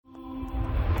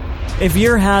If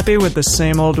you're happy with the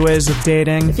same old ways of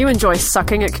dating, If you enjoy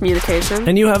sucking at communication,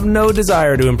 and you have no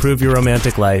desire to improve your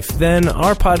romantic life, then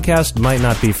our podcast might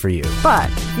not be for you. but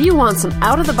if you want some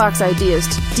out-of-the-box ideas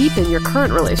to deepen your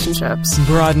current relationships,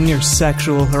 broaden your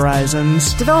sexual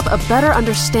horizons, develop a better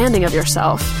understanding of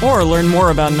yourself, or learn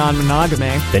more about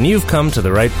non-monogamy, Then you've come to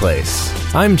the right place.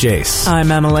 I'm Jace,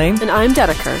 I'm Emily. and I'm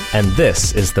Dedeker. and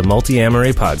this is the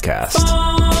Multi-versary podcast.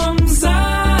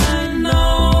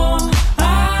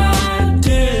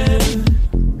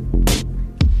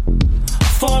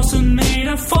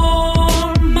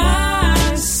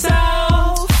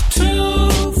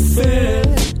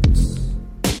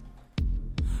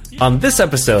 On this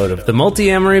episode of the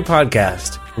Multi-versary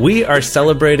podcast, we are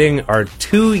celebrating our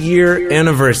 2-year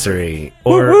anniversary,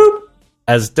 or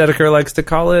as Dedeker likes to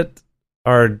call it,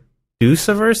 our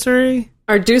deuce-aversary?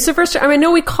 Our deuce-aversary? I mean,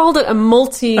 no, we called it a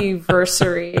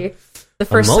multi-versary the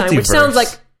first time, which sounds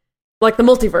like the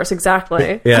multiverse,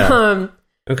 exactly. Yeah.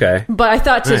 Okay. But I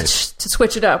thought to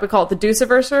switch it up, we call it the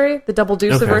deuce-aversary, the double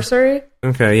deuce-aversary,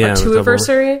 Okay, yeah. our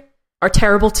two-aversary, our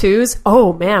terrible twos.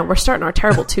 Oh, man, we're starting our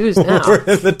terrible twos now. We're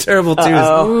in the terrible twos.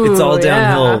 It's all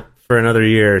downhill for another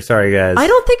year. Sorry, guys. I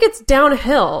don't think it's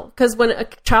downhill, because when a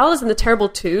child is in the terrible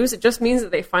twos, it just means that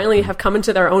they finally have come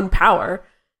into their own power.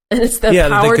 And it's the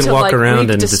power they can to walk around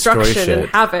wreak and destroy destruction shit. and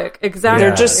havoc. Exactly.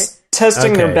 They're just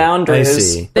testing their boundaries. I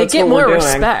see. They That's get what more we're doing.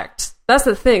 respect. That's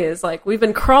the thing, is like we've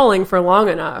been crawling for long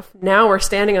enough. Now we're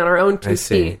standing on our own I 2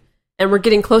 see. feet, and we're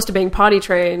getting close to being potty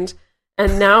trained.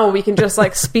 And now we can just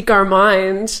like speak our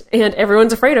mind, and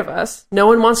everyone's afraid of us. No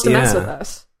one wants to mess with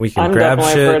us. We can I'm grab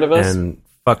definitely shit afraid of us. and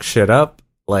fuck shit up,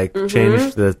 like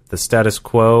change the status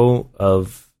quo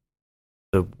of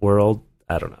the world.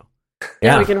 I don't know.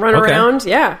 Yeah, we can run Okay. around.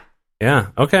 Yeah. Yeah.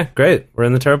 Okay. Great. We're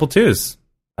in the terrible twos.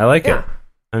 I like Yeah. it.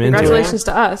 I'm into it. Congratulations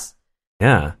to us.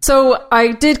 Yeah. So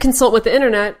I did consult with the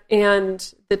internet,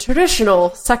 and the traditional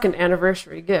second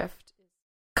anniversary gift is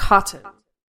cotton.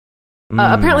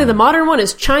 Apparently, the modern one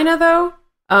is China, though.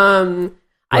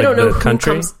 I don't know the who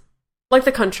country? comes. Like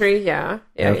the country, yeah.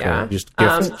 You just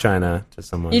gift China to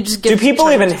someone. You just Do give people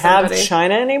China even to have somebody.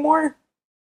 China anymore?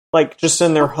 Like, just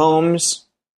in their homes?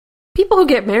 People who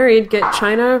get married get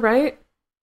China, right?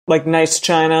 Like, nice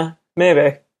China?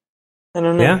 Maybe. I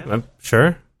don't know. Yeah, I'm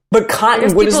sure. But I cotton,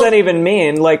 guess what does people- that even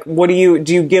mean? Like, what do you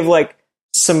give, like,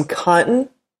 some cotton?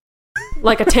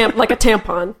 Like a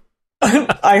tampon.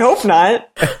 I hope not.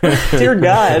 Dear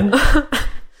God.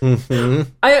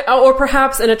 Or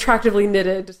perhaps an attractively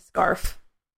knitted scarf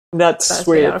That's that's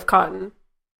sweet. made out of cotton.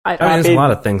 I I don't mean, know. there's a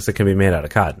lot of things that can be made out of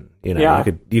cotton. You know, Yeah.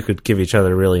 you could give each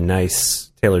other really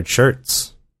nice tailored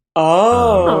shirts,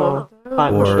 Oh.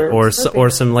 Cotton or shirts. or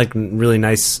some like really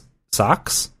nice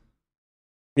socks.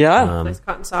 Yeah. Nice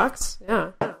cotton socks.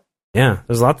 Yeah. Yeah,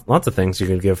 there's lots of things you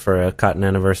could give for a cotton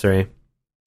anniversary.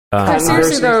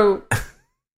 Seriously, though.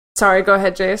 Sorry, go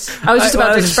ahead, Jace. I was just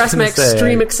about to express my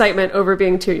extreme excitement over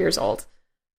being 2 years old.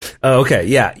 Oh, okay,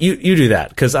 yeah, you do that,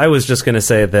 because I was just going to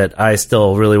say that I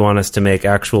still really want us to make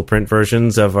actual print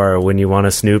versions of our "When You Want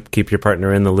to Snoop, Keep Your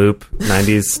Partner in the Loop"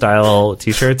 90s style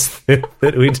T-shirts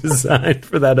that we designed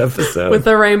for that episode With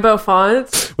the rainbow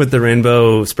font. with the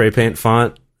rainbow spray paint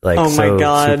font, like Oh my so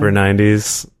God. super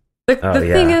 90s. The yeah.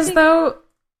 thing is, though,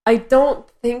 I don't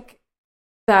think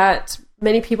that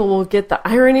many people will get the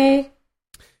irony.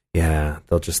 Yeah,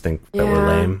 they'll just think that we're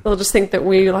lame. They'll just think that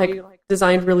we like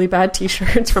designed really bad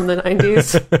T-shirts from the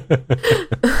 90s.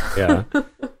 Yeah,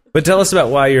 but tell us about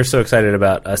why you're so excited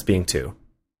about us being 2.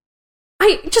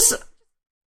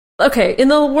 Okay, in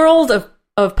the world of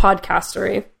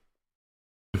podcastery,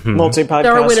 Multi-podcast.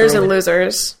 there are winners and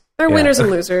losers. There are Yeah. winners and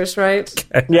losers, right?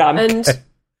 Yeah. And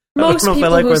I most don't know if I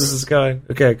people like who where this is going.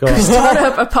 Okay, go on. start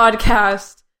up a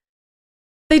podcast,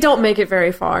 they don't make it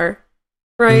very far,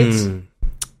 right?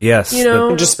 Yes, You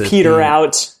know, just peter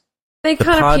out. They The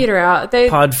kind of pod- peter out. They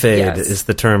Pod fade yes. is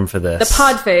the term for this. The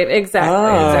pod fade, exactly.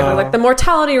 Oh. Exactly. Like the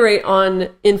mortality rate on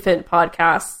infant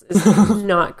podcasts is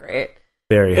not great.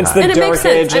 Very It's high. the And it Dark makes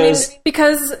sense. Ages. I mean,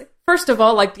 because first of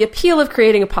all, like the appeal of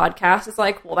creating a podcast is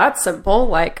like, well, that's simple.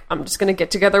 Like, I'm just going to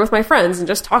get together with my friends and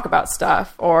just talk about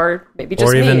stuff, or maybe just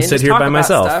or me even and sit just here talk by about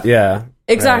myself. stuff. Yeah,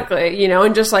 Exactly. You know,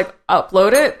 and just like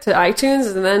upload it to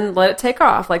iTunes and then let it take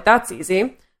off. Like that's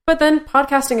easy. But then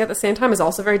podcasting at the same time is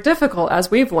also very difficult,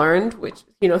 as we've learned, which,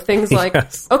 you know, things like,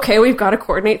 Yes. okay, we've got to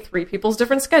coordinate 3 people's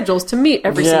different schedules to meet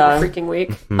every Yeah. single freaking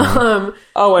week.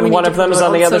 Oh, we and need one to of them is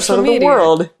promote on the on other side social of the media.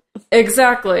 world.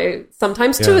 Exactly.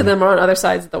 Sometimes 2 Yeah. of them are on other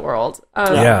sides of the world.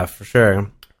 Yeah, for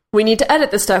sure. We need to edit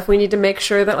this stuff. We need to make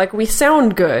sure that, like, we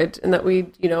sound good and that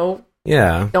we, you know,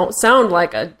 Yeah. don't sound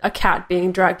like a cat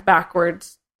being dragged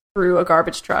backwards through a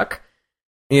garbage truck.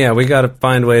 Yeah, we got to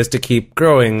find ways to keep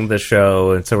growing the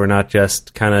show, and so we're not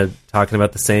just kind of talking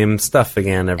about the same stuff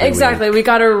again every Exactly. week. We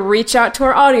got to reach out to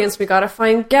our audience. We got to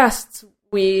find guests.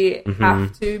 We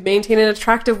have to maintain an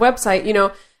attractive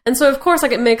website, And so, of course,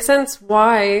 it makes sense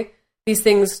why these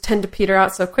things tend to peter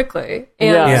out so quickly.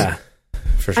 And Yeah,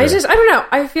 for sure. I don't know.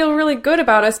 I feel really good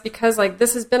about us because,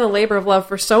 this has been a labor of love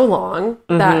for so long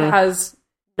that has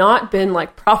not been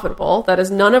profitable. That is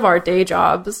none of our day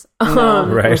jobs.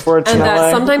 Right. Unfortunately. And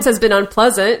that sometimes has been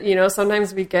unpleasant.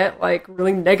 Sometimes we get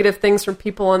really negative things from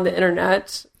people on the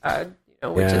internet,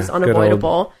 which is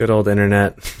unavoidable. Good old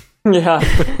internet. Yeah.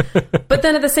 But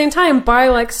then at the same time,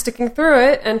 by sticking through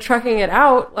it and trucking it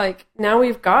out, now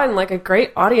we've gotten a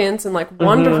great audience and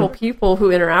wonderful people who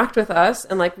interact with us,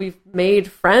 and we've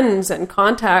made friends and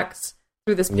contacts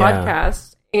through this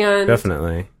podcast. And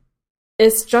Definitely.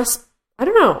 it's just, I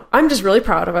don't know. I'm just really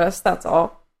proud of us. That's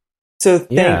all. So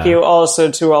thank you also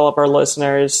to all of our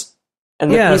listeners and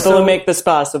the people who make this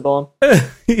possible.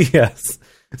 Yes.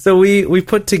 So we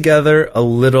put together a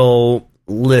little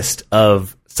list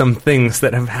of some things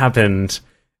that have happened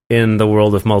in the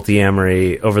world of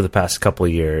multi-amory over the past couple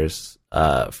of years.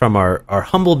 From our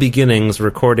humble beginnings,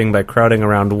 recording by crowding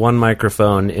around one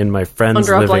microphone in my friend's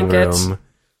Under a living blanket. room.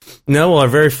 No, well, our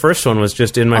very first one was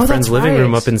just in my friend's that's living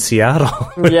room right. up in Seattle.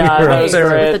 Yeah, We were that up was there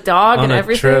great. With the dog on and a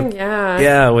everything. trip. Yeah.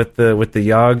 Yeah, with the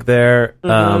yog there.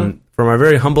 From our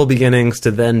very humble beginnings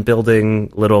to then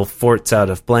building little forts out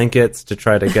of blankets to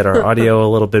try to get our audio a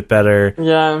little bit better.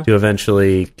 Yeah. To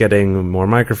eventually getting more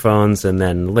microphones, and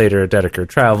then later Dedeker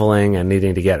traveling and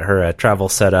needing to get her a travel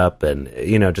setup, and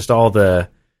just all the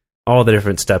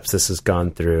different steps this has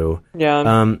gone through.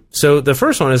 Yeah. So the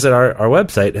first one is that our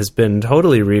website has been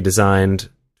totally redesigned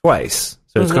twice.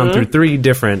 So it's gone through three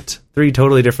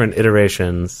totally different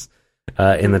iterations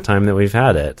in the time that we've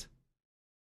had it.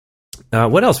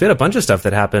 What else? We had a bunch of stuff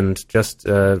that happened just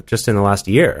in the last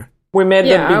year. We made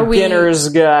the beginner's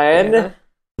guide.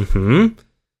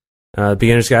 Yeah.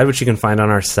 Beginner's Guide, which you can find on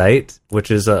our site, which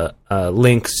is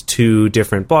links to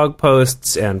different blog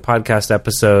posts and podcast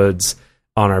episodes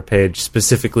on our page,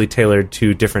 specifically tailored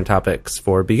to different topics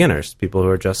for beginners, people who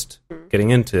are just getting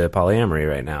into polyamory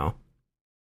right now.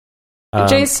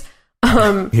 Jace,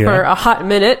 for a hot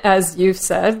minute, as you've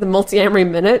said, the Multi-Amory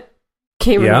Minute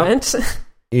came and went.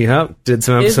 Yeah, did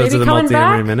some episodes of the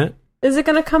Multi-Amory Minute. Is it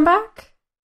going to come back?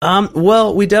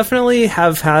 Well, we definitely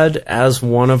have had as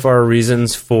one of our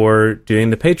reasons for doing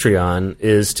the Patreon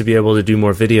is to be able to do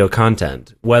more video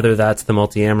content. Whether that's the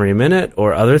Multi-Amory Minute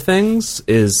or other things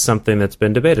is something that's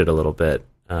been debated a little bit,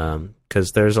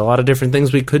 because there's a lot of different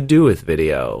things we could do with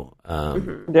video.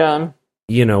 Yeah.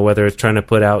 Whether it's trying to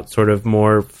put out sort of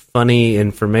more funny,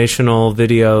 informational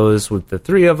videos with the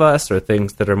three of us, or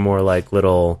things that are more like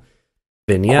little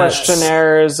vignettes,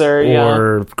 questionnaires,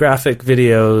 or graphic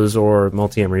videos, or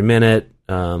Multi-Amory Minute.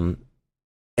 And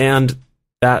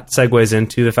that segues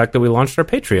into the fact that we launched our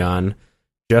Patreon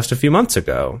just a few months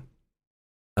ago.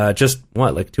 Just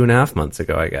 2.5 months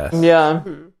ago, I guess. Yeah.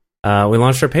 We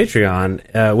launched our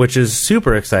Patreon, which is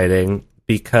super exciting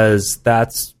because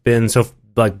that's been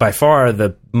by far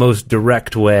the most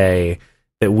direct way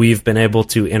that we've been able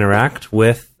to interact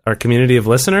with our community of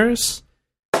listeners.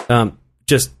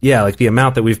 The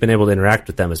amount that we've been able to interact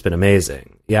with them has been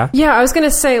amazing. Yeah? Yeah, I was going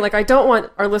to say, I don't want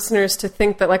our listeners to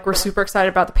think that, we're super excited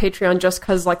about the Patreon just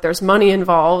because, there's money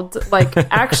involved.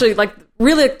 Actually,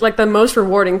 really, the most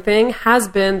rewarding thing has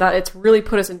been that it's really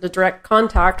put us into direct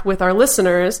contact with our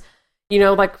listeners.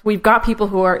 We've got people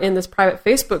who are in this private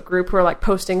Facebook group who are,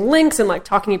 posting links and,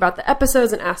 talking about the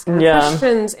episodes and asking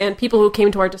questions, and people who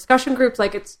came to our discussion groups.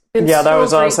 It's been that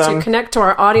was great awesome. to connect to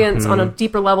our audience on a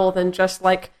deeper level than just,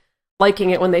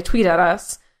 liking it when they tweet at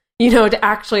us. To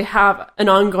actually have an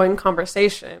ongoing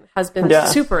conversation has been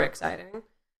super exciting.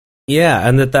 Yeah,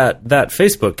 and that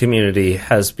Facebook community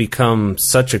has become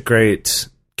such a great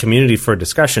community for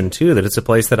discussion too, that it's a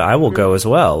place that I will go as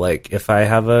well. If I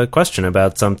have a question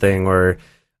about something, or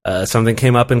something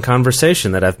came up in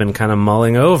conversation that I've been kind of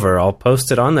mulling over, I'll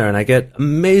post it on there, and I get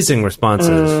amazing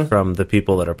responses from the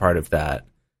people that are part of that.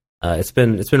 It's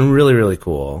been really, really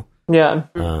cool. Yeah.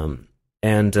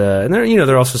 And there,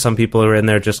 there are also some people who are in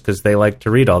there just because they like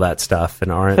to read all that stuff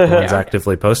and aren't the ones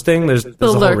actively posting. There's a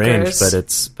whole range, but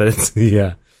it's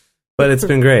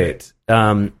been great.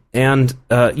 And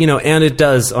it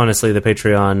does, honestly, the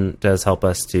Patreon does help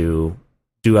us to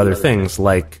do other things,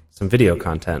 like some video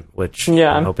content, which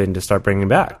I'm hoping to start bringing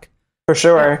back. For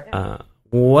sure.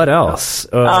 What else?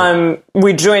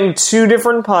 We joined 2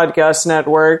 different podcast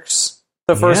networks.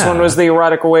 The first one was the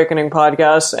Erotic Awakening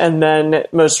podcast, and then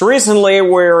most recently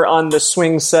we're on the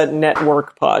Swing Set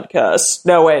Network podcast.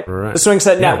 No, wait, the Swing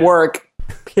Set Network.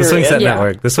 Period. The Swing Set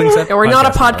Network. The Swing Set. We're not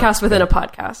a podcast within a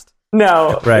podcast.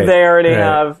 No, they already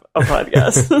have a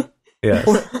podcast.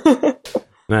 Yes.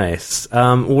 Nice.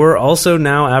 We're also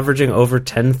now averaging over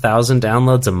 10,000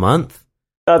 downloads a month,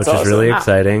 which is really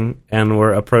exciting, and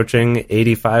we're approaching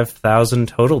 85,000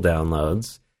 total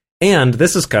downloads. And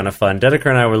this is kind of fun. Dedeker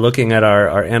and I were looking at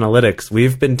our analytics.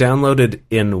 We've been downloaded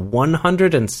in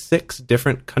 106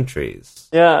 different countries.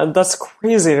 Yeah, that's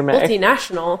crazy to me.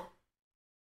 Multinational.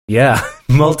 Yeah,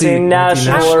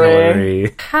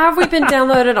 multinational. Have we been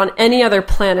downloaded on any other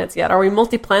planets yet? Are we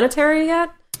multiplanetary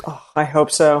yet? Oh, I hope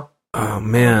so. Oh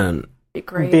man, be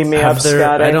great. Beam me up,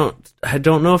 Scotty. I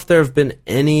don't know if there have been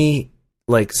any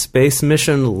like space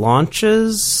mission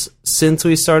launches since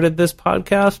we started this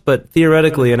podcast, but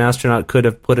theoretically an astronaut could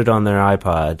have put it on their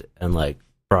iPod and like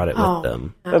brought it with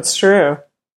them. That's true.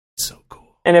 So cool.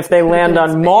 And if they land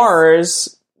on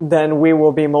Mars, then we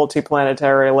will be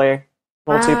multiplanetary.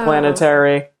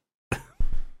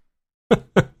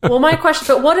 Well, my question,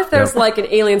 but what if there's like an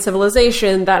alien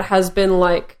civilization that has been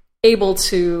like able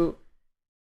to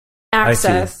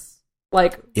access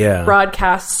like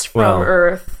broadcasts from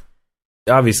Earth?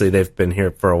 Obviously, they've been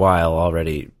here for a while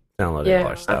already, downloading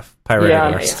our stuff, pirating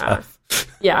our stuff.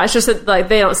 Yeah, it's just that like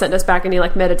they don't send us back any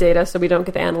like metadata, so we don't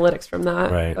get the analytics from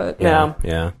that. Right. But,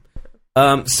 yeah.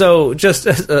 So just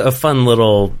a fun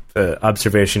little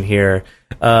observation here.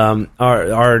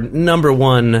 Our number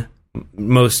one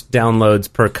most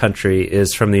downloads per country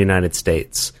is from the United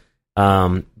States.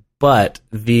 But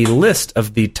the list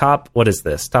of the top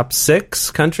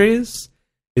 6 countries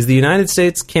is the United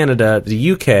States, Canada,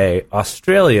 the UK,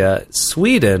 Australia,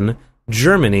 Sweden,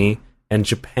 Germany, and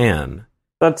Japan.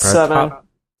 That's 7.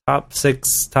 Top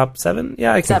 7?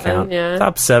 Yeah, I can count. Yeah.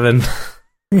 Top 7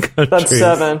 countries. That's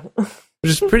 7.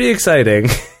 Which is pretty exciting.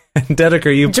 And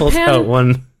Dedeker, you pulled out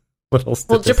one little statistic.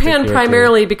 Well, Japan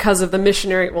primarily because of the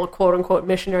missionary, quote-unquote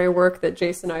missionary work that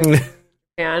Jason and I were doing in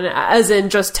Japan, as in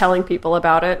just telling people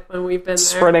about it when we've been there.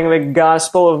 Spreading the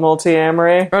gospel of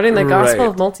multi-amory. Spreading the gospel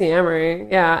of multi-amory,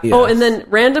 yeah. Yes. Oh, and then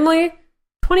randomly,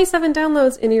 27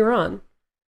 downloads in Iran.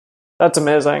 That's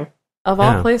amazing. Of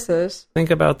all places.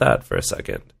 Think about that for a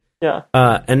second. Yeah.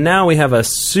 And now we have a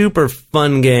super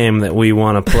fun game that we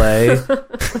want to play.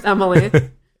 With Emily.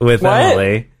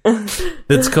 Emily.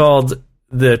 It's called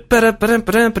the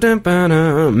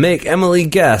Make Emily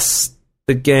Guess.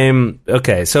 The game.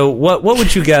 Okay, so what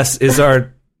would you guess is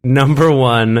our number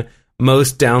one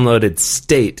most downloaded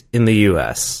state in the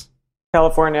U.S.?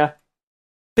 California.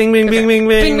 Bing, bing, bing, bing,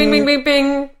 bing. Bing, bing, bing, bing,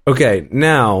 bing. Okay,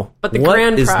 now. But the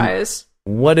grand prize.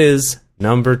 What is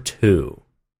number 2?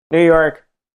 New York.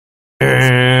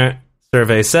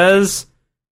 Survey says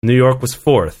New York was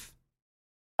 4th.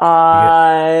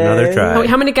 Another try. Oh,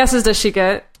 how many guesses does she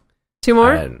get? 2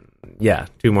 more? Yeah,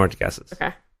 2 more guesses.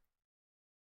 Okay.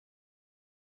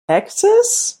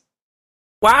 Texas?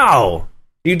 Wow!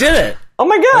 You did it! Oh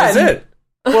my god! That's it.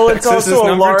 Well, it's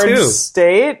also a large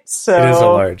state, so... It is a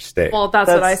large state. Well, that's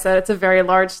what I said. It's a very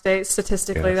large state.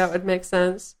 Statistically, that would make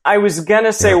sense. I was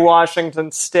gonna say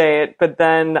Washington State, but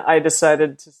then I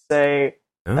decided to say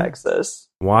Texas.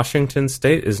 Washington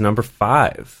State is number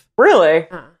 5. Really?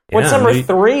 What's number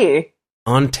 3?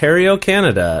 Ontario,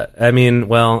 Canada. I mean,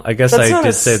 well, I guess I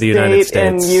did say the United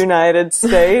States. In United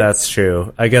States. That's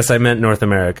true. I guess I meant North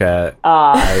America.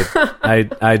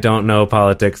 I don't know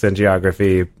politics and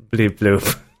geography. Bleep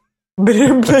bloop.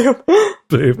 Bleep bloop.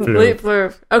 Bleep bloop. Bleep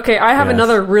bloop. Okay, I have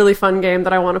another really fun game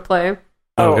that I want to play.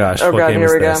 Oh gosh, what game here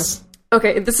is we this? go.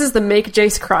 Okay, this is the Make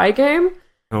Jace Cry game.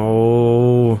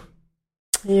 Oh.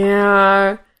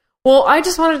 Yeah. Well, I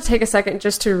just wanted to take a second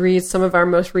just to read some of our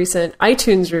most recent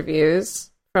iTunes reviews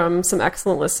from some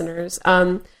excellent listeners.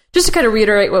 Just to kind of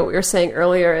reiterate what we were saying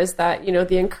earlier is that, you know,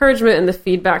 the encouragement and the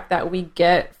feedback that we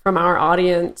get from our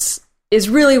audience is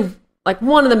really like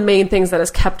one of the main things that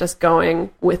has kept us going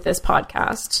with this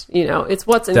podcast. You know, it's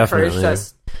what's encouraged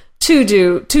us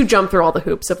to jump through all the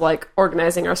hoops of like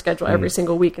organizing our schedule every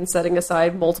single week and setting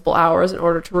aside multiple hours in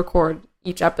order to record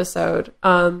each episode.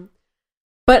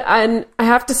 But I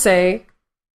have to say,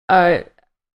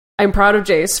 I'm proud of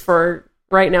Jace for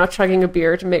right now chugging a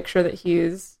beer to make sure that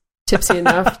he's tipsy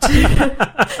enough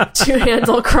to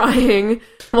handle crying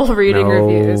while reading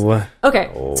reviews.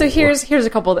 Okay, so here's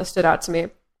a couple that stood out to me.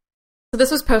 So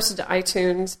this was posted to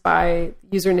iTunes by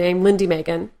username Lindy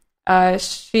Megan.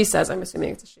 She says, I'm assuming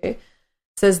it's a she,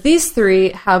 says, these 3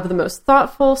 have the most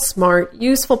thoughtful, smart,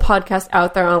 useful podcast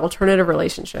out there on alternative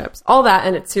relationships. All that,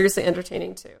 and it's seriously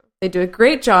entertaining too. They do a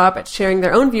great job at sharing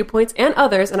their own viewpoints and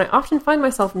others, and I often find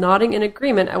myself nodding in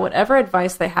agreement at whatever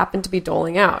advice they happen to be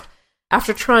doling out.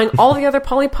 After trying all the other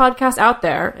poly podcasts out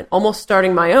there and almost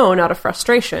starting my own out of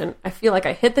frustration, I feel like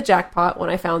I hit the jackpot when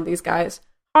I found these guys.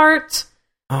 Heart.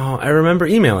 Oh, I remember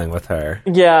emailing with her.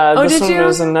 Yeah, this did one you?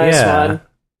 was a nice one.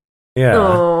 Yeah.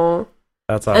 Oh.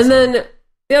 That's awesome. And then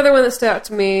the other one that stood out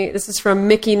to me, this is from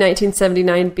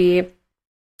Mickey1979B,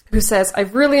 who says,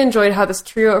 I've really enjoyed how this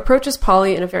trio approaches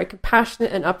poly in a very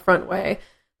compassionate and upfront way.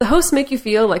 The hosts make you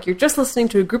feel like you're just listening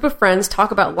to a group of friends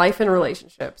talk about life and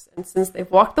relationships. And since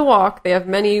they've walked the walk, they have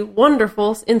many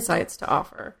wonderful insights to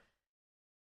offer.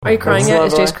 Are you crying yet?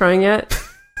 Is Jace crying yet?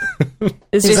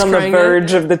 He's on the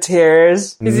verge of the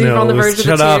tears. Is he on the verge of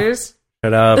the tears?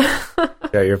 Shut up.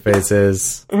 Shut your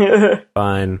faces.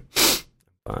 Fine.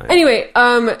 Anyway,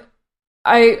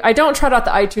 I don't trot out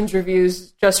the iTunes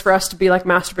reviews just for us to be like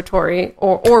masturbatory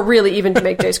or really even to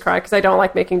make Jace cry, because I don't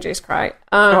like making Jace cry.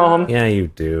 Yeah, you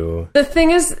do. The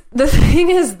thing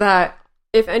is that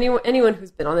if anyone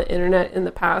who's been on the internet in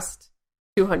the past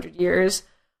 200 years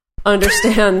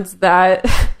understands that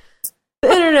the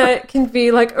internet can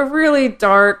be like a really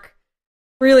dark,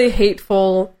 really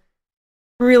hateful,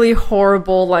 really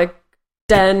horrible like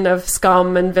den of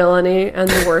scum and villainy and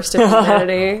the worst of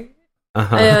humanity.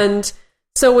 And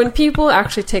so when people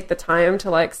actually take the time to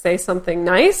like say something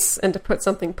nice and to put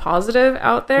something positive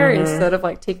out there instead of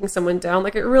like taking someone down,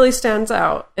 like it really stands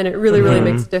out and it really, really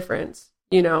makes a difference.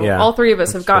 You know, all three of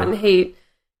us have gotten hate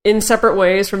in separate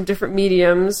ways from different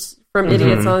mediums from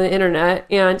idiots on the internet.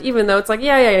 And even though it's like,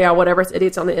 yeah, whatever, it's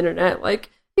idiots on the internet, like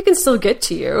it can still get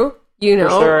to you, you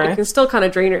know, it can still kind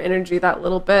of drain your energy that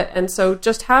little bit. And so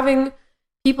just having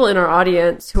people in our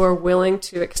audience who are willing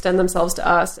to extend themselves to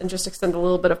us and just extend a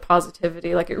little bit of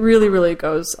positivity, like it really, really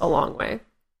goes a long way.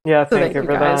 Yeah, thank you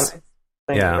for guys. that.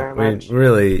 Thank you very much. We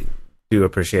really do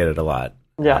appreciate it a lot.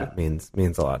 Yeah. It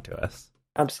means a lot to us.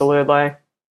 Absolutely.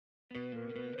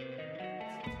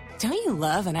 Don't you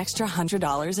love an extra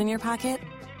 $100 in your pocket?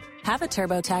 Have a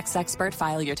TurboTax expert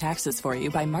file your taxes for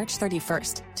you by March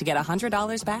 31st to get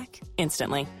 $100 back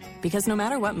instantly. Because no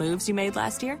matter what moves you made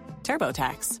last year,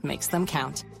 TurboTax makes them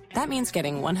count. That means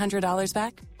getting $100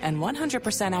 back and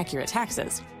 100% accurate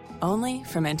taxes, only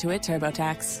from Intuit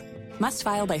TurboTax. Must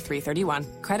file by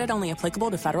 3/31. Credit only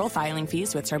applicable to federal filing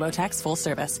fees with TurboTax full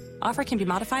service. Offer can be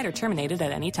modified or terminated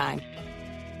at any time.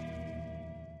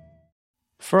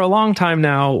 For a long time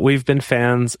now, we've been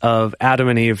fans of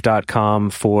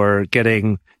adamandeve.com for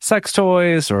getting sex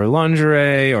toys or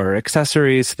lingerie or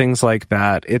accessories, things like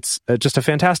that. It's just a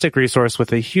fantastic resource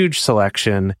with a huge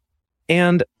selection.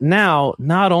 And now,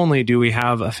 not only do we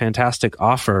have a fantastic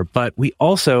offer, but we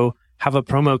also have a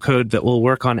promo code that will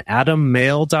work on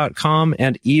adammail.com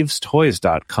and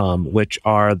evestoys.com, which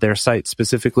are their sites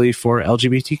specifically for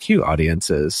LGBTQ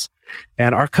audiences.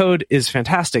 And our code is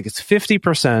fantastic. It's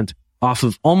 50% off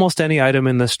of almost any item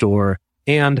in the store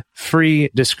and free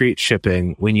discreet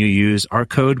shipping when you use our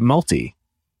code MULTI.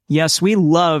 Yes, we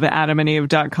love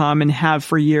adamandeve.com and have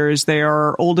for years. They are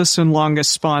our oldest and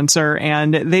longest sponsor,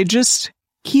 and they just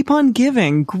keep on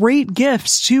giving great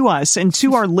gifts to us and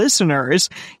to our listeners.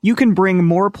 You can bring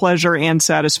more pleasure and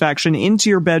satisfaction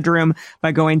into your bedroom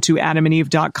by going to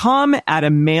adamandeve.com,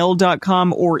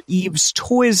 adammail.com, or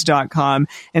evestoys.com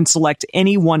and select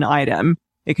any one item.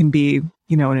 It can be,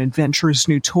 you know, an adventurous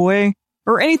new toy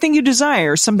or anything you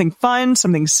desire, something fun,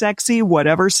 something sexy,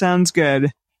 whatever sounds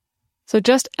good. So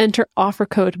just enter offer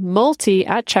code MULTI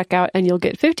at checkout and you'll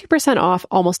get 50% off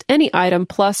almost any item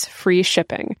plus free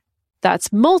shipping. That's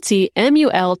MULTI,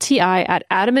 M-U-L-T-I, at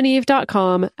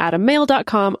adamandeve.com,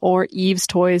 adammail.com, or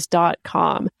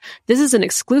evestoys.com. This is an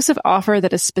exclusive offer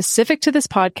that is specific to this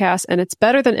podcast, and it's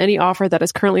better than any offer that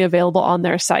is currently available on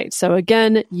their site. So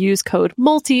again, use code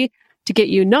MULTI to get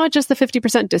you not just the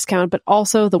 50% discount, but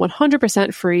also the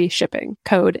 100% free shipping.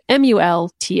 Code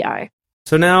MULTI.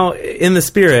 So now, in the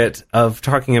spirit of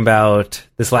talking about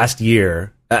this last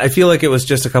year, I feel like it was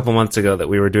just a couple months ago that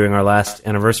we were doing our last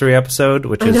anniversary episode,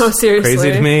 which is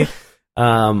crazy to me.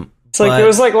 It's like it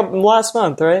was like last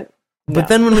month, right? But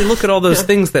then when we look at all those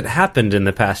things that happened in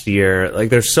the past year, like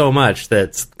there's so much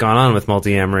that's gone on with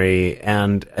multi-amory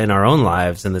and in our own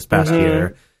lives in this past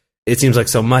year. It seems like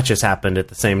so much has happened at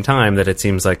the same time that it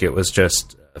seems like it was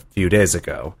just a few days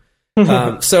ago.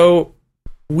 So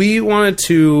we wanted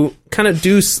to kind of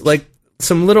do like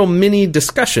some little mini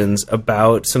discussions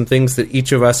about some things that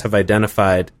each of us have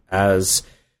identified as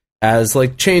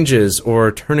like changes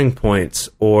or turning points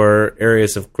or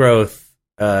areas of growth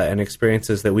and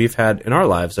experiences that we've had in our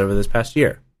lives over this past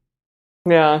year.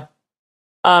 Yeah.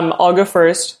 I'll go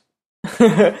first.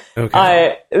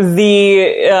 Okay.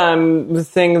 The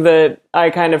thing that I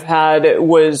kind of had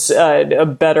was a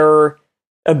better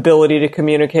ability to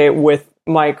communicate with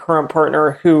my current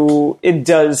partner who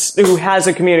has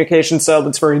a communication style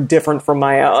that's very different from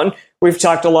my own. We've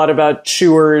talked a lot about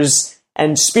chewers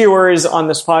and spewers on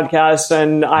this podcast,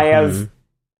 and I have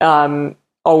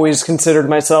always considered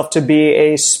myself to be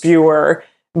a spewer,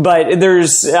 but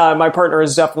there's my partner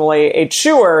is definitely a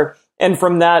chewer, and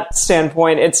from that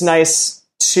standpoint, it's nice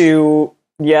to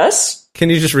Can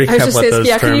you just recap what those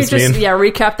terms mean?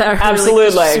 Recap that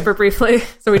absolutely really super briefly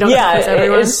so we don't confuse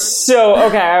everyone. So,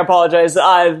 okay, I apologize.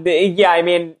 I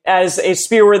mean, as a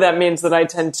spewer, that means that I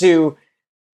tend to,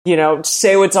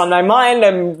 say what's on my mind.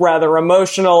 I'm rather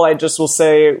emotional. I just will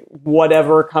say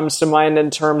whatever comes to mind in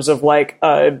terms of like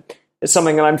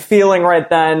something that I'm feeling right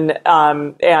then,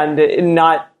 and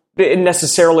not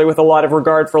necessarily with a lot of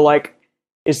regard for like,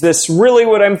 is this really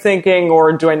what I'm thinking,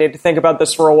 or do I need to think about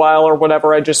this for a while or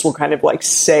whatever? I just will kind of like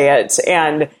say it.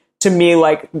 And to me,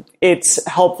 like, it's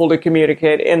helpful to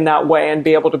communicate in that way and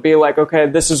be able to be like, okay,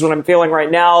 this is what I'm feeling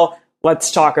right now. Let's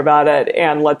talk about it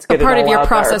and let's get it all out there. Part of your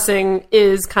processing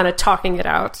is kind of talking it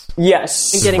out.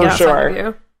 Yes, and getting it outside of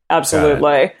you.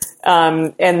 Absolutely.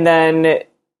 And then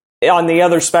on the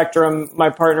other spectrum,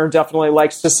 my partner definitely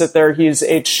likes to sit there. He's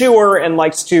a chewer and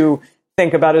likes to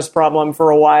think about his problem for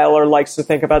a while, or likes to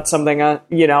think about something,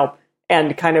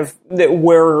 and kind of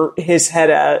where his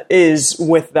head is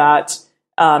with that.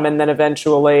 And then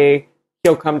eventually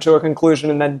he'll come to a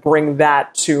conclusion and then bring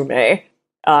that to me.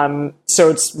 So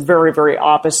it's very, very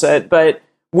opposite. But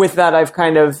with that, I've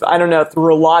kind of, I don't know,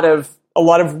 through a lot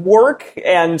of work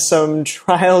and some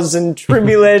trials and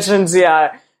tribulations.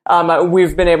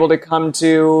 We've been able to come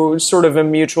to sort of a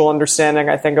mutual understanding,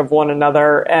 I think, of one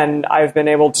another. And I've been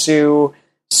able to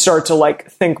start to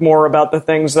like think more about the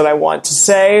things that I want to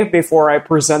say before I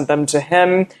present them to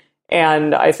him.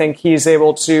 And I think he's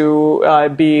able to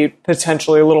be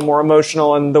potentially a little more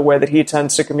emotional in the way that he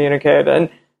tends to communicate. And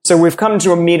so we've come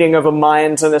to a meeting of a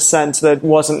minds in a sense that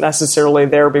wasn't necessarily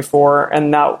there before.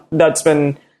 And that's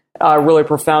been really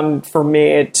profound for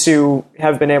me to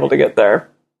have been able to get there.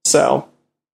 So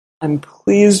I'm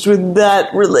pleased with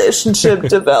that relationship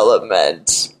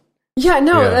development.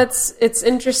 It's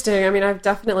interesting. I mean, I've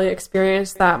definitely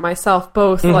experienced that myself,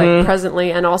 both like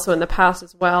presently and also in the past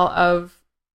as well, of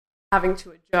having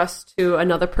to adjust to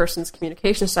another person's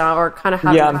communication style, or kind of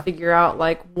having to figure out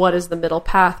like what is the middle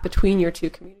path between your two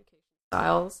communication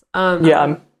styles.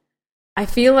 I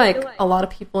feel like a lot of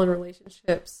people in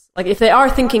relationships, like if they are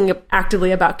thinking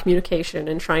actively about communication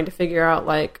and trying to figure out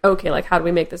like, okay, like how do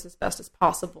we make this as best as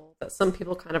possible, that some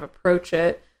people kind of approach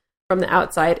it from the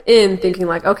outside in, thinking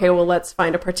like, okay, well, let's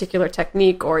find a particular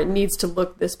technique, or it needs to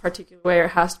look this particular way, or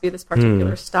it has to be this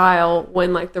particular style,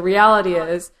 when like the reality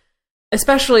is,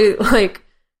 especially like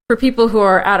for people who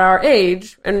are at our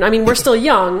age, and I mean, we're still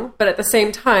young, but at the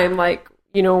same time, like,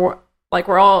 like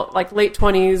we're all like late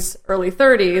 20s, early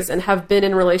 30s, and have been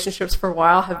in relationships for a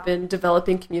while, have been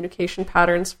developing communication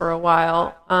patterns for a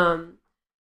while,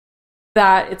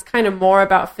 that it's kind of more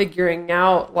about figuring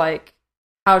out like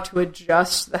how to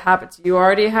adjust the habits you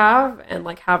already have, and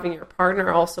like having your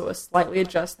partner also slightly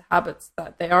adjust the habits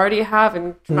that they already have,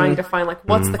 and trying to find like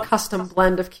what's the custom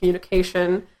blend of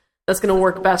communication that's going to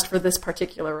work best for this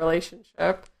particular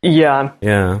relationship. Yeah.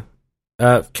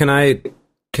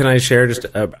 Can I share just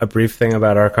a brief thing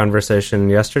about our conversation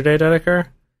yesterday, Dedeker?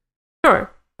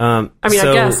 Sure. I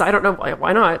guess. I don't know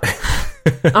why not.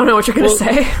 I don't know what you're going to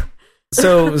say.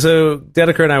 So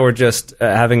Dedeker and I were just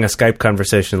having a Skype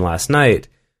conversation last night,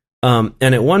 and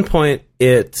at one point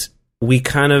we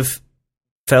kind of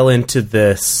fell into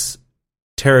this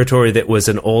territory that was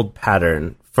an old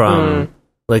pattern from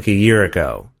like a year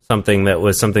ago, something that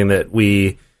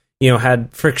we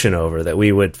had friction over, that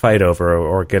we would fight over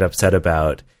or get upset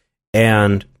about,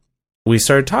 and we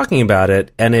started talking about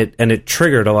it, and it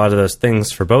triggered a lot of those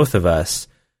things for both of us.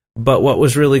 But what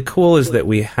was really cool is that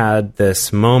we had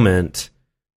this moment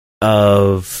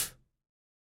of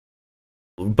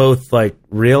both like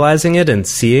realizing it and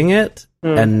seeing it,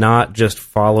 and not just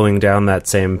following down that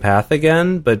same path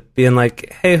again, but being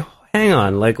like, hey, hang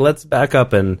on, like let's back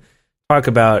up and talk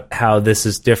about how this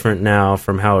is different now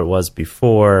from how it was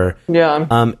before. Yeah.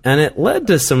 And it led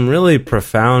to some really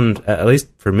profound, at least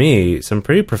for me, some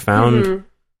pretty profound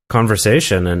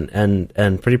conversation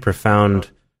and pretty profound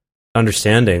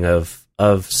understanding of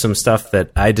some stuff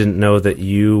that I didn't know that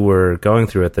you were going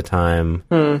through at the time,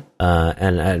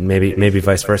 and maybe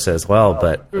vice versa as well.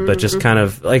 But just kind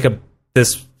of like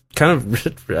this kind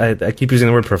of I keep using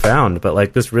the word profound, but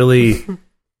like this really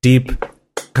deep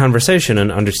conversation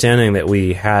and understanding that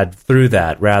we had through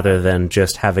that, rather than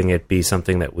just having it be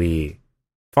something that we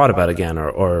thought about again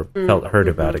or felt heard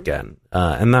about again.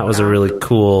 And that was a really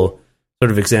cool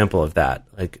sort of example of that,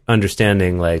 like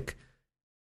understanding like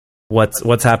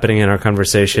what's happening in our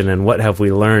conversation and what have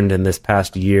we learned in this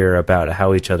past year about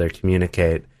how each other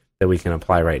communicate that we can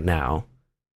apply right now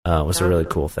was a really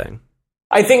cool thing.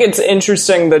 I think it's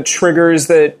interesting the triggers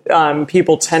that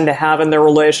people tend to have in their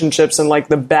relationships and like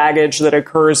the baggage that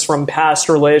occurs from past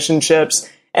relationships.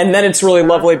 And then it's really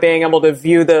lovely being able to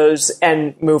view those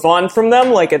and move on from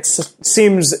them. Like it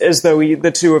seems as though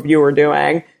the two of you are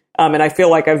doing. And I feel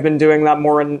like I've been doing that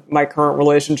more in my current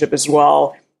relationship as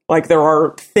well. Like there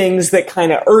are things that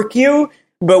kind of irk you,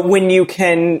 but when you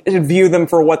can view them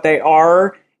for what they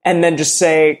are and then just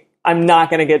say, I'm not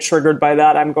going to get triggered by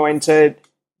that. I'm going to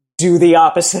do the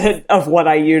opposite of what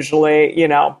I usually,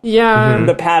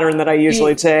 the pattern that I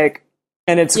usually take.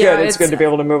 And it's good. It's good to be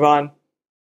able to move on.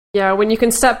 Yeah, when you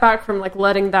can step back from like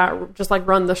letting that just like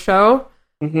run the show,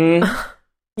 Right.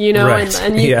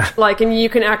 and you and you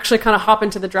can actually kind of hop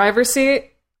into the driver's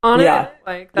seat on it.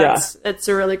 Like it's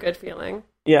a really good feeling.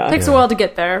 Yeah, it takes a while to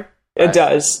get there. It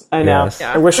does. I know. Yes.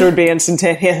 I wish it would be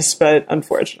instantaneous, but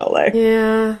unfortunately,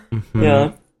 yeah.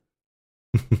 Yeah.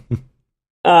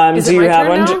 Is do it you my have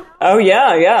turn one? now? Oh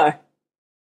yeah.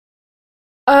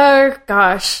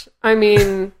 Gosh. I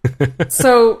mean, if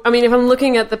I'm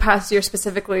looking at the past year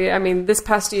specifically, this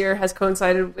past year has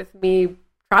coincided with me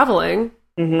traveling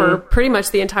for pretty much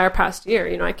the entire past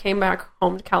year. I came back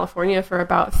home to California for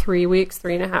about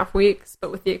 3.5 weeks,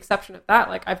 but with the exception of that,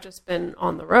 like I've just been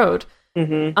on the road.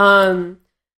 And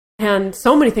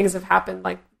so many things have happened.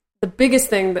 Like the biggest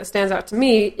thing that stands out to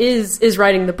me is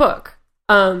writing the book,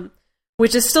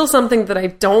 which is still something that I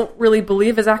don't really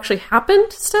believe has actually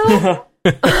happened still.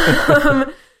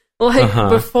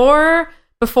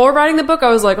 Before writing the book, I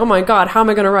was like, oh my God, how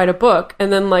am I going to write a book?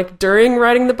 And then like during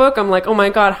writing the book, I'm like, oh my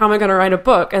God, how am I going to write a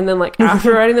book? And then like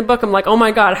after writing the book, I'm like, oh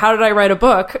my God, how did I write a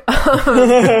book?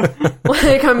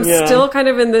 Like I'm still kind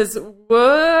of in this,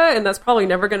 what? And that's probably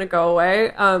never going to go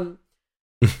away.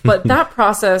 But that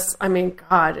process,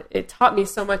 God, it taught me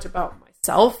so much about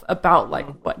myself, about like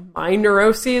what my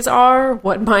neuroses are,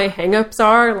 what my hangups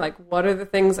are, like what are the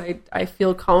things I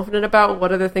feel confident about,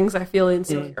 what are the things I feel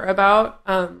insecure about.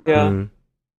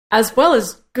 As well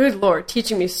as, good Lord,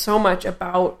 teaching me so much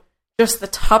about just the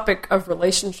topic of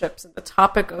relationships and the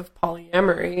topic of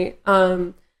polyamory.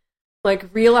 Like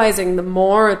realizing the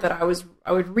more that I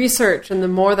would research and the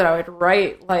more that I would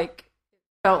write, like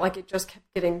felt like it just kept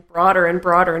getting broader and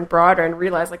broader and broader, and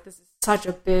realized like this is such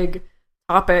a big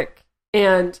topic.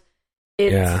 And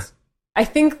I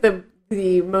think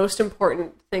the most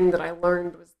important thing that I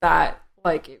learned was that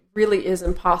like it really is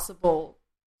impossible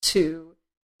to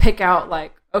pick out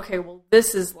like, okay, well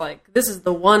this is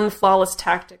the one flawless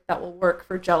tactic that will work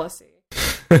for jealousy,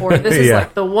 or this is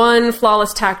like the one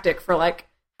flawless tactic for like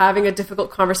having a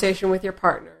difficult conversation with your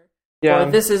partner. Or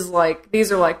this is like,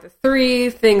 these are like the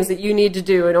 3 things that you need to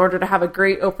do in order to have a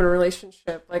great open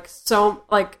relationship. Like so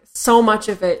much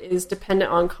of it is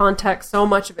dependent on context. So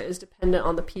much of it is dependent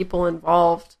on the people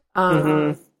involved.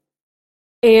 And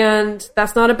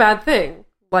that's not a bad thing.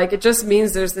 Like it just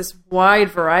means there's this wide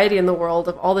variety in the world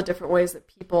of all the different ways that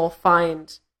people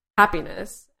find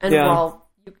happiness. And while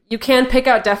you can pick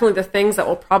out definitely the things that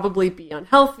will probably be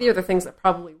unhealthy or the things that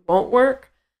probably won't work,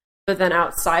 but then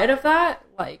outside of that,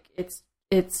 like it's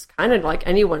kind of like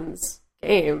anyone's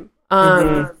game.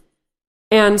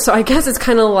 And so I guess it's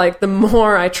kind of like the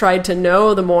more I tried to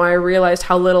know, the more I realized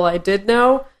how little I did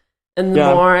know, and the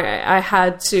more I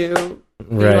had to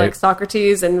be like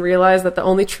Socrates and realize that the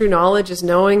only true knowledge is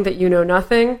knowing that you know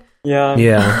nothing.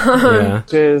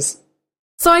 Jeez.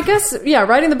 So I guess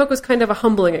writing the book was kind of a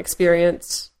humbling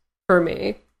experience for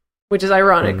me, which is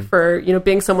ironic for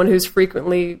being someone who's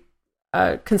frequently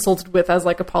consulted with as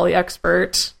like a poly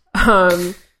expert,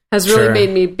 has really made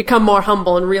me become more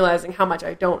humble and realizing how much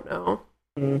I don't know.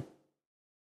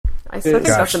 I think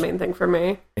that's the main thing for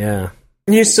me. Yeah.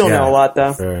 You still know a lot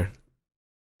though. Sure.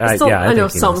 I know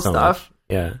some stuff.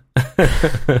 Yeah.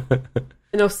 I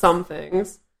know some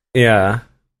things. Yeah.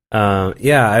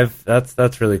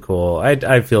 That's really cool.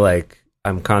 I feel like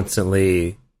I'm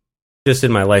constantly, just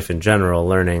in my life in general,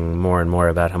 learning more and more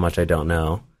about how much I don't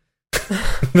know.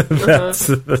 That's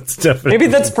definitely, maybe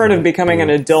that's part of becoming an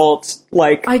adult.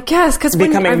 Like I guess because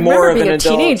becoming more of an adult,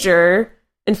 teenager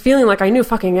and feeling like I knew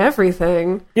fucking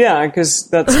everything. Yeah, because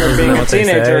that's what being a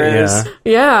teenager is.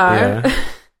 Yeah.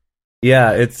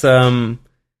 Yeah, it's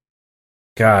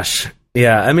gosh,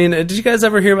 Yeah, I mean, did you guys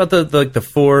ever hear about the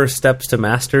 4 steps to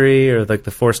mastery, or like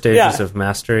the 4 stages of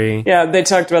mastery? Yeah, they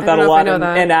talked about that a lot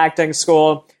in acting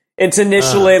school. It's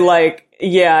initially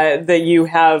that you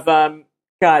have,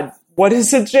 God, what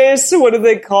is it, Jace? What do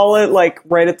they call it? Like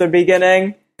right at the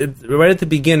beginning? Right at the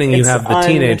beginning, you have the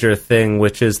teenager thing,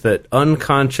 which is that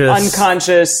unconscious,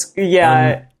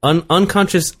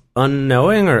 unconscious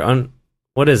unknowing, or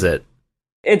what is it?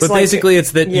 It's but basically,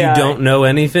 it's that you don't know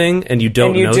anything, and you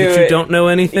don't know that you don't know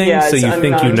anything, so you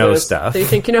think you know stuff. So you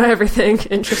think you know everything.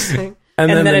 Interesting. And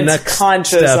then the it's next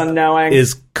conscious step unknowing.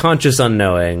 Is conscious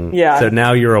unknowing. Yeah. So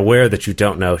now you're aware that you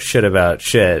don't know shit about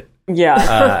shit.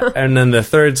 Yeah. And then the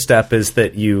third step is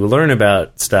that you learn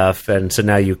about stuff, and so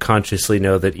now you consciously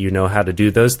know that you know how to do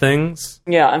those things.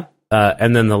 Yeah.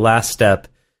 And then the last step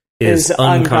is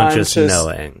unconscious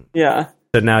knowing. Yeah.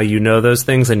 So now you know those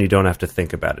things, and you don't have to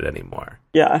think about it anymore.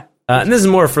 Yeah. And this is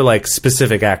more for like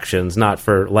specific actions, not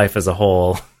for life as a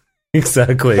whole.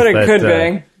 Exactly. But it could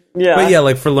be. Yeah. But yeah,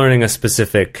 like for learning a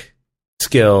specific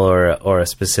skill or a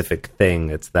specific thing,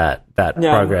 it's that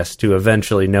progress to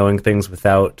eventually knowing things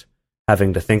without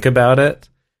having to think about it.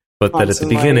 But that at the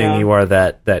beginning you are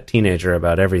that teenager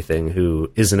about everything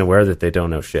who isn't aware that they don't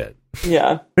know shit.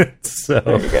 Yeah. So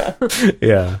there you go.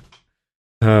 Yeah.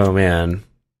 Oh man.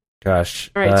 Gosh.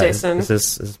 All right, Jason. Is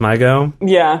this my go?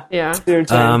 Yeah. Yeah. Your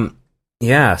turn.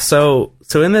 Yeah. So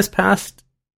in this past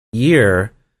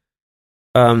year,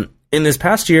 I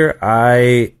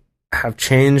have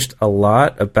changed a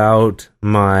lot about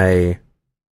my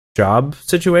job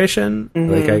situation.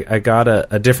 Mm-hmm. Like I got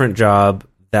a different job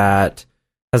that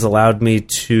has allowed me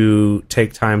to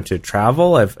take time to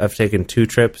travel. I've taken 2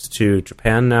 trips to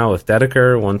Japan now with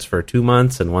Dedeker, once for 2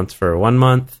 months and once for 1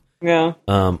 month. Yeah.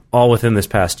 All within this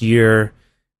past year.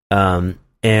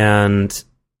 And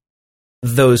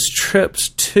those trips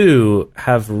too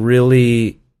have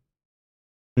really,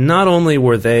 not only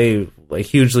were they like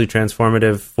hugely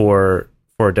transformative for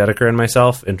Dedeker and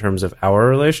myself in terms of our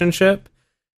relationship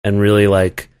and really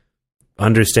like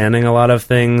understanding a lot of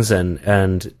things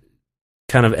and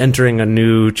kind of entering a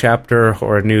new chapter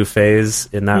or a new phase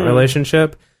in that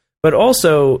relationship, but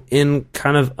also in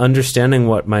kind of understanding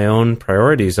what my own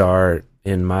priorities are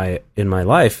in my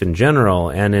life in general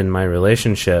and in my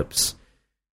relationships,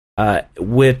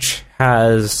 which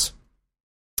has,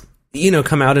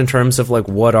 come out in terms of like,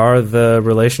 what are the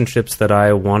relationships that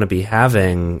I want to be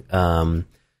having?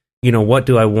 What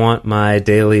do I want my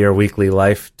daily or weekly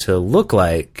life to look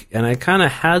like? And I kind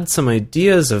of had some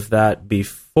ideas of that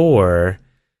before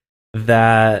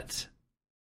that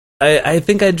I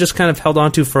think I just kind of held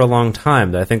on to for a long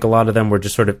time. I think a lot of them were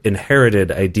just sort of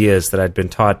inherited ideas that I'd been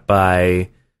taught by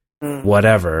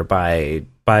whatever, by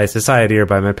society or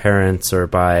by my parents or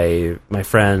by my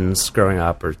friends growing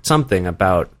up or something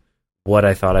about what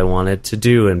I thought I wanted to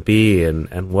do and be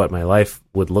and what my life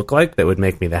would look like that would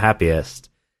make me the happiest.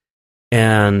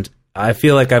 And I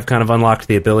feel like I've kind of unlocked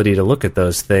the ability to look at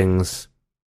those things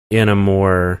in a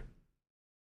more,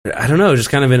 I don't know, just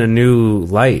kind of in a new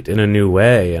light, in a new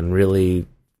way, and really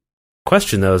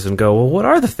question those and go, well, what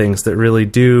are the things that really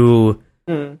do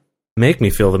make me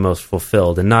feel the most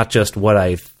fulfilled, and not just what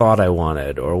I thought I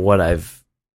wanted or what I've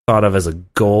thought of as a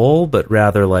goal, but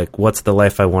rather like, what's the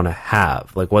life I want to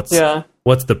have? Like, what's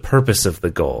the purpose of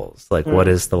the goals? Like, what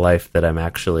is the life that I'm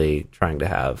actually trying to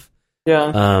have?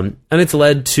 Yeah. And it's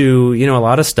led to, a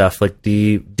lot of stuff like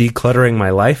decluttering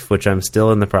my life, which I'm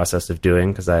still in the process of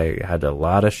doing because I had a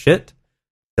lot of shit.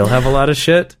 Still have a lot of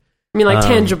shit. I mean, like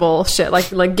tangible shit,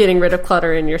 like getting rid of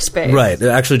clutter in your space. Right.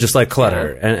 Actually, just like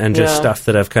clutter and just stuff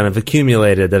that I've kind of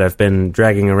accumulated that I've been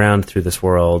dragging around through this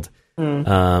world.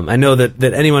 I know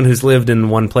that anyone who's lived in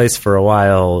one place for a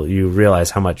while, you realize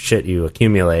how much shit you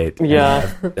accumulate.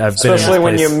 Yeah. I've been especially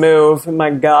when you move. My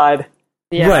God.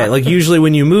 Yeah. Right, like usually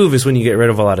when you move is when you get rid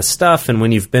of a lot of stuff, and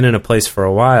when you've been in a place for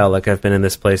a while, like I've been in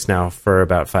this place now for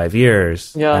about 5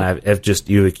 years, and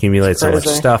you accumulate so much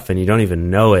stuff and you don't even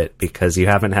know it because you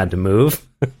haven't had to move.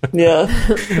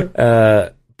 Yeah.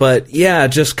 But yeah,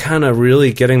 just kind of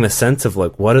really getting the sense of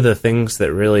like, what are the things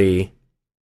that really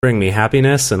bring me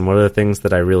happiness, and what are the things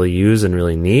that I really use and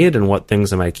really need, and what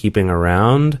things am I keeping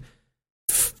around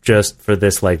just for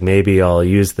this, like, maybe I'll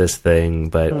use this thing,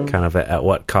 but kind of at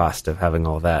what cost of having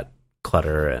all that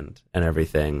clutter and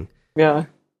everything. Yeah.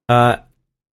 And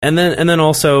then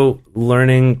also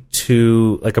learning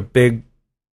to, like, a big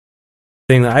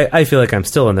thing that I feel like I'm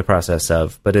still in the process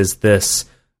of, but is this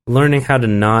learning how to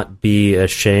not be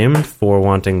ashamed for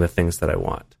wanting the things that I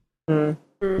want.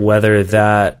 Whether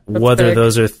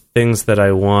those are things that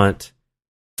I want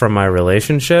from my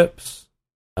relationships,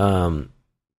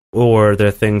 or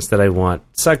they're things that I want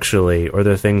sexually, or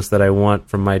they're things that I want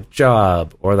from my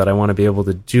job, or that I want to be able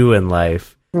to do in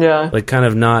life. Yeah. Like, kind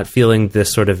of not feeling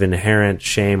this sort of inherent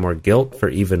shame or guilt for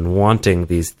even wanting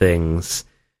these things,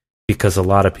 because a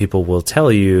lot of people will tell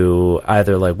you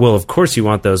either like, well, of course you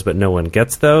want those, but no one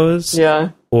gets those.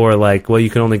 Yeah. Or like, well, you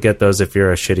can only get those if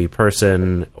you're a shitty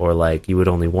person, or like you would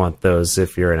only want those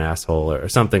if you're an asshole, or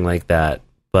something like that.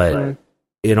 But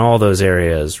in all those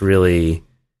areas, really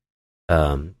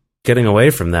getting away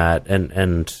from that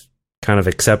and kind of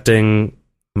accepting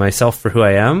myself for who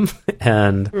I am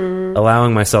and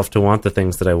allowing myself to want the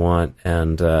things that I want,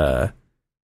 and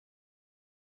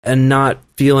not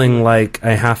feeling like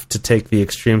I have to take the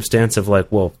extreme stance of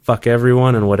like, well, fuck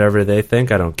everyone and whatever they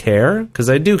think, I don't care, because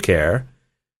I do care.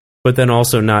 But then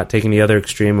also not taking the other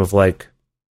extreme of like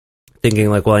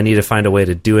thinking like, well, I need to find a way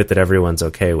to do it that everyone's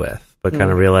okay with, but kind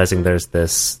of realizing there's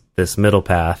this middle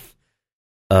path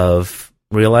of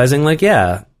realizing like,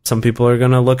 yeah, some people are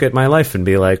going to look at my life and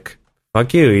be like,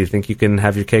 fuck you, you think you can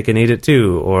have your cake and eat it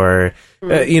too, or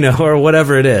or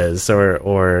whatever it is,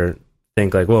 or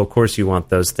think like, well, of course you want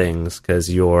those things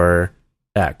because you're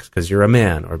X, because you're a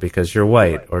man, or because you're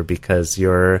white, or because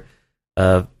you're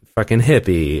a fucking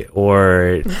hippie,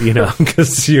 or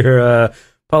because you're a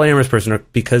polyamorous person, or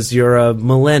because you're a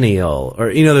millennial,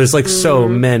 or there's like so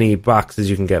many boxes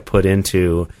you can get put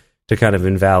into to kind of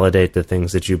invalidate the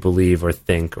things that you believe or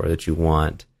think or that you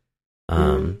want.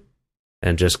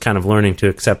 And just kind of learning to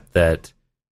accept that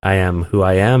I am who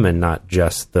I am and not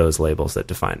just those labels that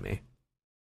define me.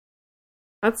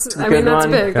 That's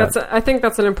big. I think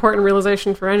that's an important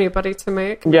realization for anybody to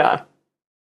make. Yeah.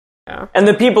 Yeah. And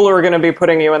the people who are going to be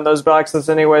putting you in those boxes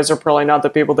anyways are probably not the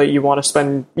people that you want to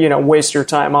spend, waste your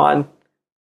time on.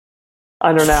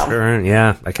 I don't know. Sure,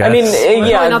 yeah, I guess. I mean,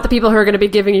 Probably not the people who are going to be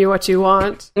giving you what you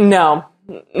want. No.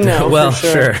 Well, for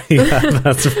sure. Yeah,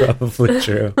 that's probably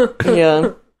true.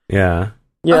 Yeah. Yeah.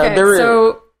 Yeah. Okay,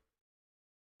 so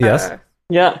yes.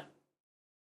 Yeah.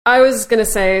 I was going to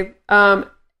say,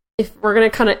 if we're going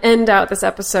to kind of end out this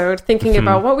episode thinking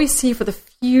about what we see for the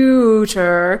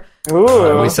future. Ooh.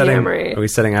 Are we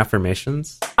setting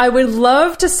affirmations? I would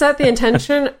love to set the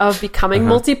intention of becoming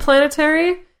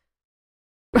multiplanetary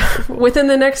within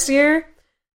the next year.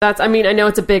 I know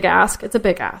it's a big ask. It's a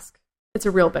big ask. It's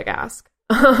a real big ask.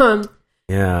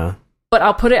 Yeah. But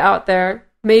I'll put it out there.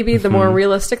 Maybe the more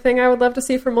realistic thing I would love to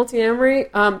see for multi-amory,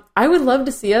 I would love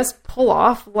to see us pull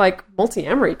off like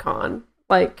multi-amory con.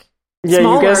 Like, yeah,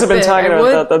 you guys have been talking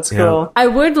about that. That's cool. I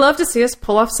would love to see us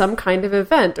pull off some kind of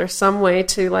event or some way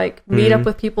to like meet up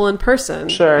with people in person.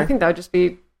 Sure. I think that would just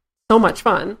be so much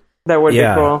fun. That would be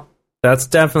cool. That's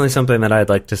definitely something that I'd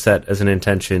like to set as an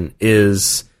intention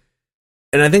is,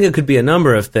 and I think it could be a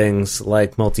number of things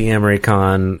like multi-amory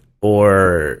con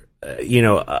or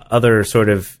other sort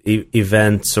of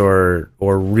events or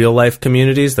real life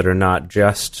communities that are not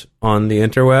just on the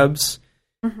interwebs.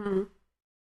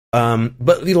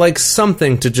 But like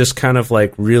something to just kind of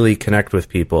like really connect with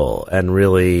people and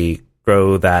really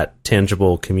grow that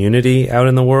tangible community out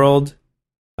in the world.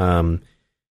 And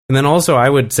then also I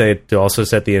would say to also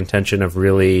set the intention of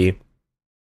really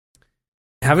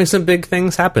having some big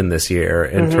things happen this year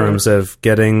in terms of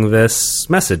getting this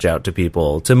message out to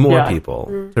people, to more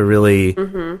people, to really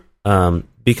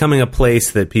becoming a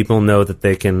place that people know that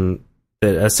they can,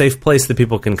 a safe place that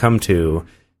people can come to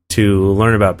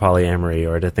learn about polyamory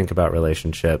or to think about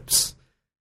relationships.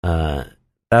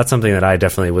 That's something that I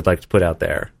definitely would like to put out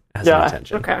there as an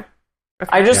intention. Okay.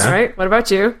 I just, all right. What about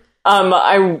you?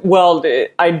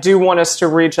 I do want us to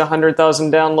reach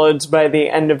 100,000 downloads by the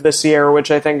end of this year,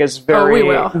 which I think is very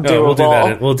doable.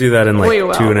 Oh, we'll do that in like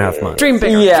 2.5 months. Dream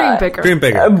bigger. Yeah. Dream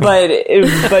bigger.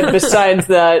 But besides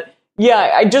that,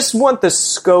 yeah, I just want the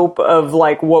scope of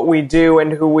like what we do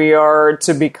and who we are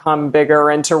to become bigger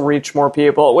and to reach more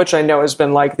people, which I know has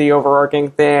been like the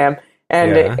overarching theme.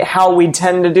 And how we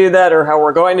tend to do that or how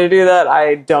we're going to do that,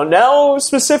 I don't know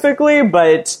specifically,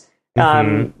 but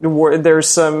there's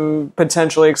some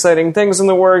potentially exciting things in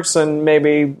the works, and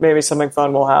maybe something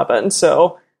fun will happen.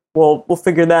 So we'll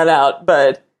figure that out.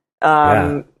 But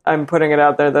I'm putting it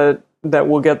out there that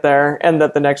we'll get there, and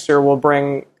that the next year will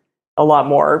bring a lot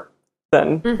more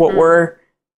than what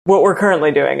we're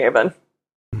currently doing. Even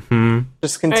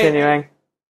just continuing.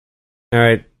 All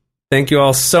right. Thank you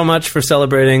all so much for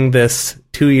celebrating this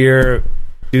 2-year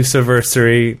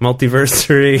Deuce-versary,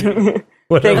 multi-versary.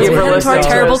 Thank you for listening to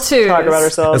terrible us talk about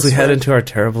ourselves. As we head into our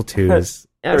terrible twos.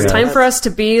 Yeah, it's time for us to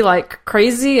be like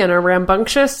crazy and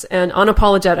rambunctious and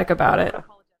unapologetic about it,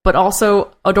 but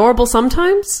also adorable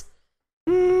sometimes.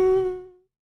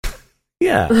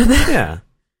 Yeah.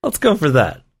 Let's go for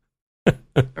that.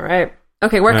 All right.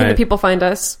 Okay, where can Right. the people find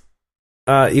us?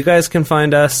 You guys can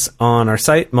find us on our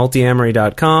site,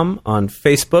 multiamory.com, on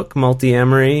Facebook,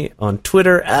 Multiamory, on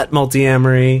Twitter,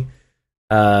 @Multiamory.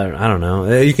 I don't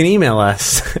know. You can email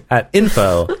us at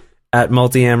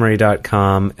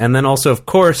info@multiamory.com. And then also, of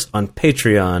course, on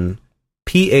Patreon,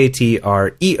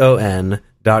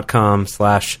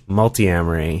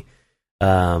 patreon.com/multiamory.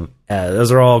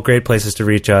 Those are all great places to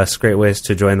reach us, great ways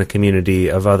to join the community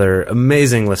of other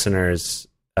amazing listeners.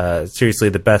 Seriously,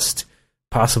 the best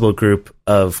possible group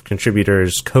of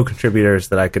contributors, co-contributors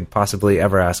that I could possibly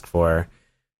ever ask for.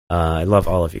 I love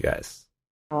all of you guys.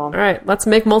 All right, let's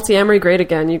make multi-amory great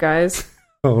again, you guys.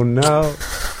 Oh no.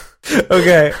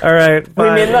 Okay, all right. We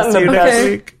Bye. mean that in See the you best next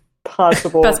week.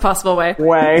 possible Best possible way.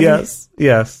 way. Yes.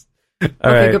 All Okay,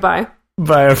 right. goodbye.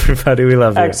 Bye, everybody. We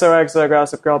love you. XOXO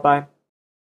Gossip Girl. Bye.